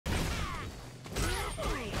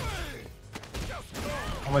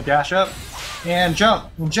I'm gonna dash up and jump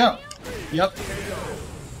and jump. Yep.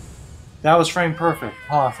 That was frame perfect.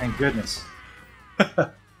 Oh, thank goodness.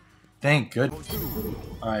 Thank goodness.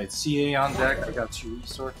 Alright, CA on deck. I got 2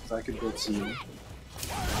 resources. I could build CA.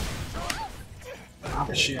 Oh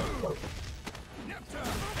shit. I'm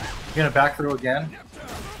gonna back throw again.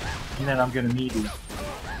 And then I'm gonna meaty.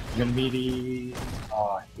 I'm gonna meaty.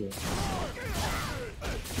 Oh, shit.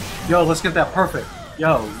 Yo, let's get that perfect.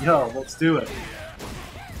 Yo, let's do it.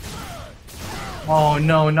 Oh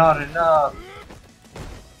no, not enough.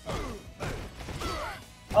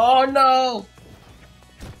 Oh no!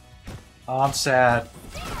 Oh, I'm sad.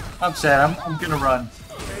 I'm sad. I'm gonna run.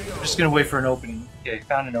 I'm just gonna wait for an opening. Okay,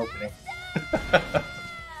 found an opening.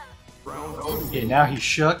 Okay, now he's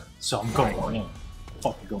shook, so I'm going in.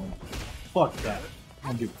 Fuck going in. Fuck that. I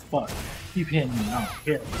don't give a fuck. Keep hitting me. I don't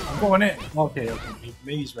care. I'm going in. Okay.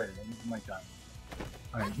 Maybe he's ready. I might die.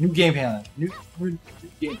 Alright, new game plan. New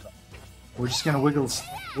game plan. We're just gonna wiggle the stick.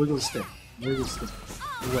 Wiggle the stick.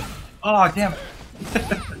 Oh, damn it.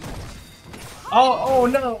 oh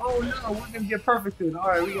no, we're gonna get perfected.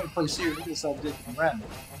 Alright, we gotta play serious. We gotta stop dicking around.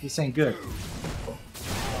 This ain't good.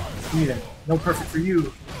 No perfect for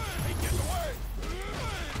you.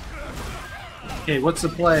 Okay, what's the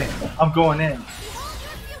play? I'm going in.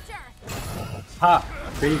 Ha!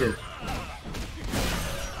 Baited.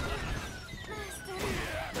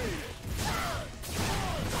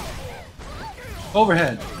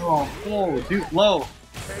 Overhead. Oh, dude, low.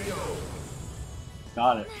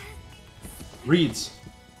 Got it. Reads.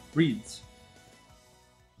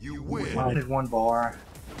 You win. I did 1 bar.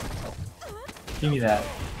 Give me that.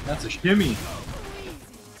 That's a shimmy.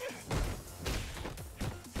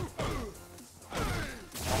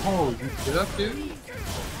 Oh, you shook, dude?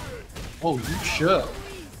 Oh, you shook.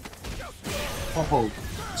 Oh,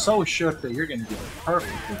 so shook that you're gonna get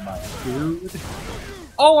perfect with my dude.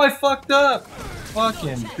 Oh, I fucked up!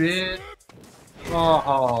 Fucking bitch.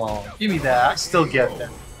 Oh, give me that. I still get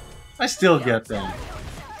them.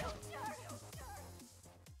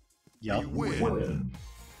 Yup.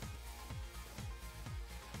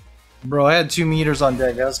 Bro, I had 2 meters on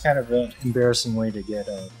deck. That was kind of an embarrassing way to get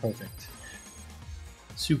perfect.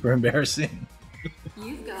 Super embarrassing.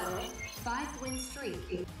 You've got a 5-win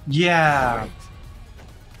streak. Yeah.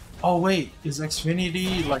 Oh wait, is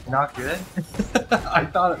Xfinity like not good? I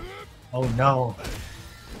thought. Oh no.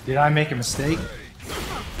 Did I make a mistake?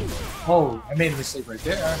 Oh, I made a mistake right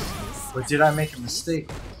there. But did I make a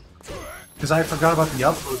mistake? Because I forgot about the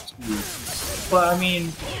upload speed. But I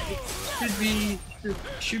mean, it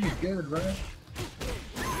should be good, right?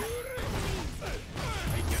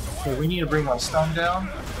 Okay, we need to bring our stun down.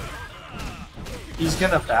 He's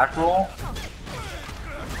gonna back roll.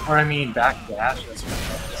 Or I mean back dash, that's what it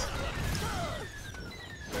is.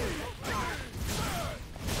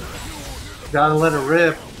 Gotta let it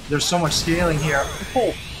rip. There's so much scaling here.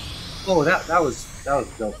 Oh, that was dope.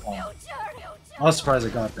 I was surprised I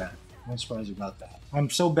got that. I'm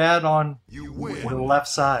so bad on the left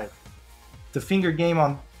side. The finger game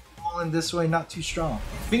on falling this way, not too strong.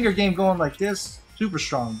 Finger game going like this, super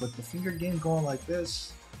strong. But the finger game going like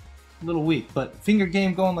this, a little weak. But finger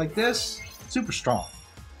game going like this, super strong.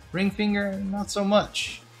 Ring finger, not so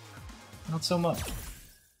much.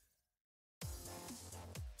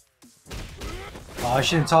 Oh, I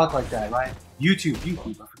shouldn't talk like that, right? YouTube,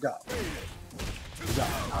 I forgot.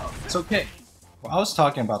 It's okay. Well, I was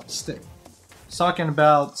talking about the stick. I was talking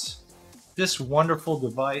about this wonderful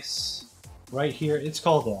device right here. It's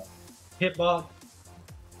called a hitbox.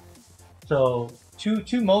 So,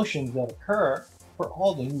 two motions that occur for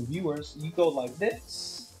all the new viewers. You go like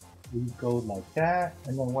this, you go like that,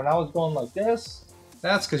 and then when I was going like this,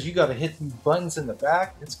 that's because you got to hit these buttons in the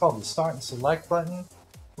back. It's called the start and select button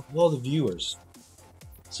for all the viewers.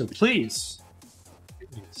 So please,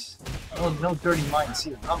 no dirty minds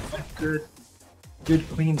here. I'm a good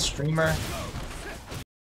clean streamer.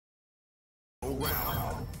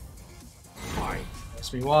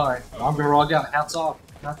 Ask me why. I'm gonna log out. Hats off.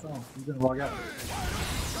 I'm gonna log out.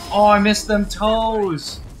 Oh, I missed them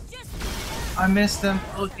toes.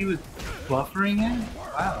 Oh, he was buffering it?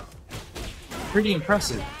 Wow. Pretty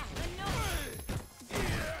impressive.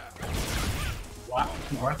 Wow.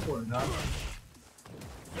 You went for it, huh?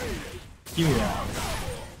 Give me that.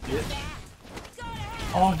 Bitch.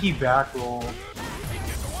 Oh, he back rolled.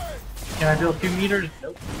 Can I build 2 meters?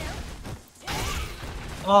 Nope.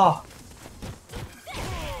 Oh.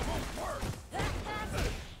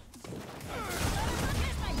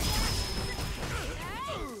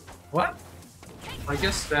 What? I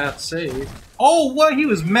guess that's safe. Oh, what? He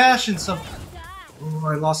was mashing something. Oh,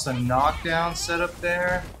 I lost a knockdown setup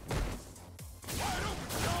there.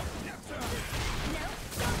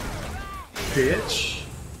 bitch.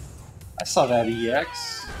 I saw that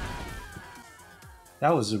EX.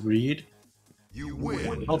 That was a read. You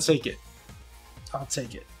win. I'll take it. I'll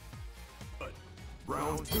take it.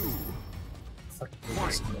 Round 2. Fucking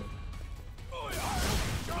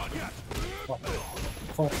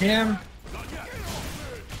fuck him.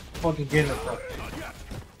 Fucking get it.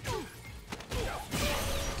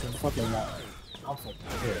 Fucking I'm fucking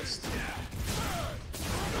pissed.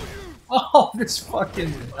 Oh, this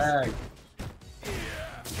fucking lag.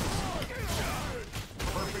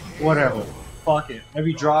 Whatever. Fuck it.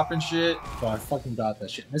 Maybe dropping shit, but I fucking got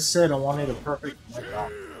that shit. This said I wanted a perfect.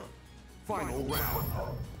 Final round.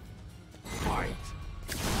 Fight.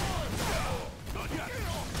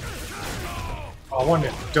 I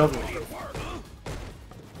wanted a double.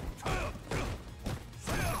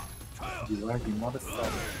 You laggy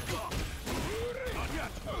motherfucker.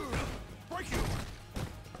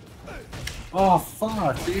 Oh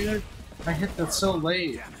fuck, dude! I hit that so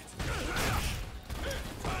late.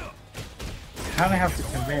 Kinda have to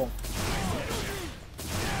commit.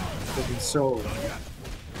 It'll be so.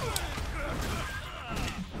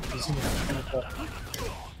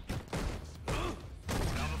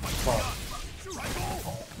 Fuck.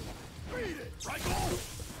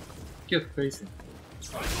 Get facing.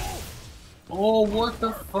 Oh, what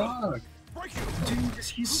the fuck? Dude,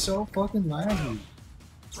 he's so fucking laggy.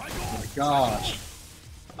 Oh my gosh.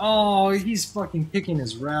 Oh, he's fucking picking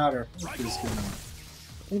his router. Fuck this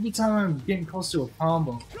guy. Every time I'm getting close to a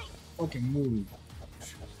combo, fucking move.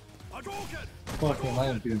 Fucking, I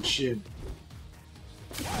ain't doing shit.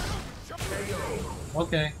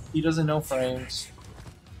 Okay, he doesn't know frames.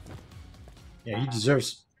 Yeah, he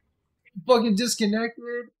deserves. Fucking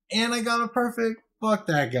disconnected, and I got a perfect. Fuck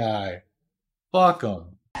that guy. Fuck him.